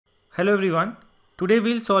Hello everyone. Today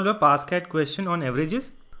we'll solve a passcat question on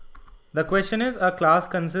averages. The question is, a class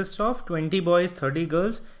consists of 20 boys, 30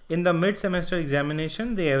 girls. In the mid-semester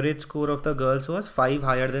examination, the average score of the girls was 5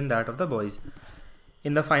 higher than that of the boys.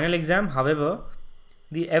 In the final exam, however,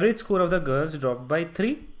 the average score of the girls dropped by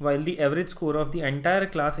 3 while the average score of the entire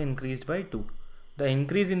class increased by 2. The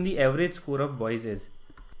increase in the average score of boys is.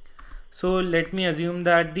 So let me assume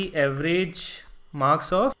that the average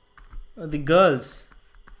marks of the girls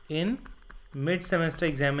in mid-semester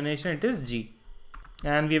examination, it is G,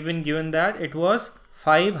 and we have been given that it was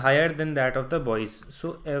 5 higher than that of the boys.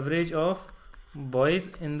 So average of boys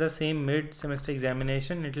in the same mid-semester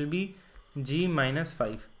examination, it will be G minus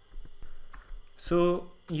 5. So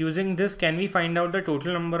using this, can we find out the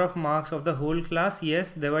total number of marks of the whole class?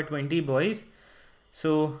 Yes, there were 20 boys,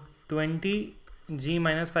 so 20 G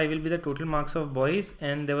minus 5 will be the total marks of boys,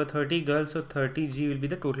 and there were 30 girls, so 30 G will be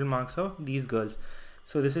the total marks of these girls.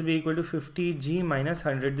 So this will be equal to 50 G minus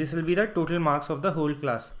 100. This will be the total marks of the whole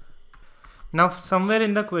class. Now somewhere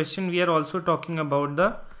in the question we are also talking about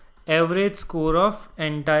the average score of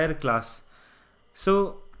entire class.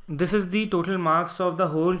 So this is the total marks of the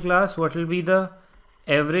whole class. What will be the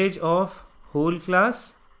average of whole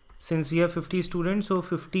class? Since we have 50 students, so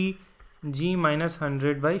 50 G minus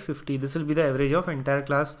 100 by 50. This will be the average of entire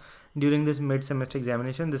class during this mid-semester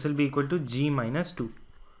examination. This will be equal to G minus 2.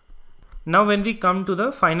 Now when we come to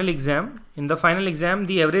the final exam, in the final exam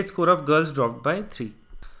the average score of girls dropped by 3.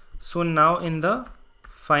 So now in the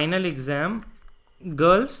final exam,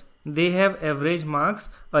 girls, they have average marks.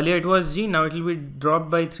 Earlier it was G, now it will be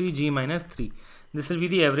dropped by 3, G minus 3. This will be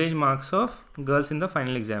the average marks of girls in the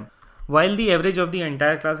final exam, while the average of the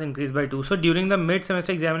entire class increased by 2. So during the mid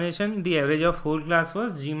semester examination, the average of whole class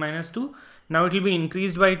was G minus 2. Now it will be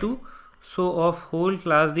increased by 2. So of whole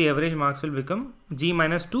class, the average marks will become G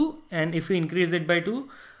minus 2, and if we increase it by 2,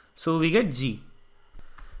 so we get G.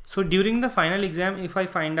 So during the final exam, if I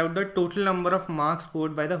find out the total number of marks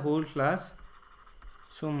scored by the whole class,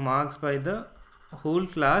 so marks by the whole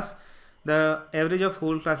class, the average of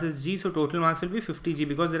whole class is G, so total marks will be 50 G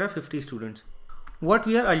because there are 50 students. What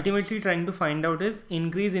we are ultimately trying to find out is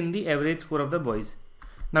increase in the average score of the boys.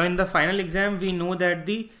 Now in the final exam, we know that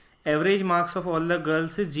the average marks of all the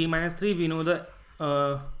girls is G minus 3. We know the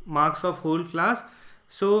marks of whole class.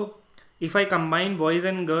 So if I combine boys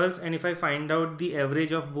and girls, and if I find out the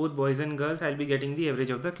average of both boys and girls, I'll be getting the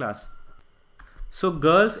average of the class. So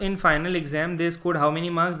girls in final exam, they scored how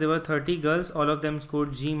many marks? There were 30 girls, all of them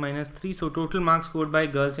scored G minus 3. So total marks scored by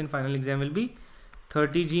girls in final exam will be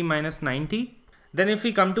 30 G minus 90. Then if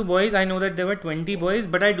we come to boys, I know that there were 20 boys,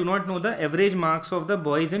 but I do not know the average marks of the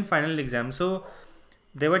boys in final exam. So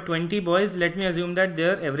there were 20 boys. Let me assume that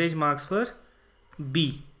their average marks were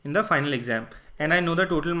B in the final exam, and I know the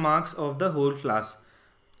total marks of the whole class.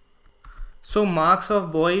 So marks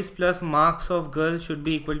of boys plus marks of girls should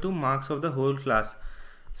be equal to marks of the whole class.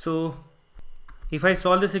 So if I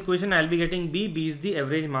solve this equation, I'll be getting B. B is the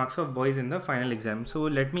average marks of boys in the final exam. So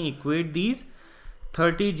let me equate these.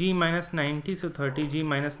 30 G minus 90, so 30 G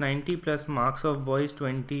minus 90 plus marks of boys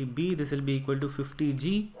 20 B, this will be equal to 50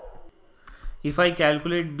 G. If I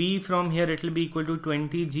calculate B from here, it will be equal to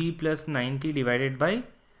 20 G plus 90 divided by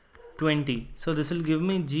 20. So this will give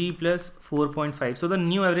me G plus 4.5. So the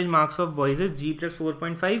new average marks of boys is G plus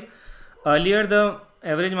 4.5. Earlier the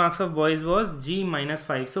average marks of boys was G minus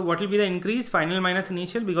 5. So what will be the increase? Final minus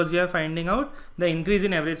initial, because we are finding out the increase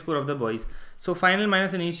in average score of the boys. So final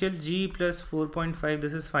minus initial, G plus 4.5,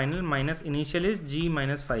 this is final, minus initial is G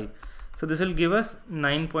minus 5. So this will give us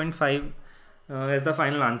 9.5 as the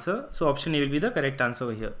final answer. So option A will be the correct answer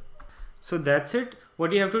over here. So that's it.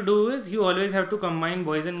 What you have to do is, you always have to combine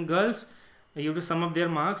boys and girls. You have to sum up their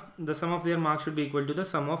marks. The sum of their marks should be equal to the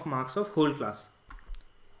sum of marks of whole class.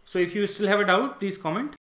 So if you still have a doubt, please comment.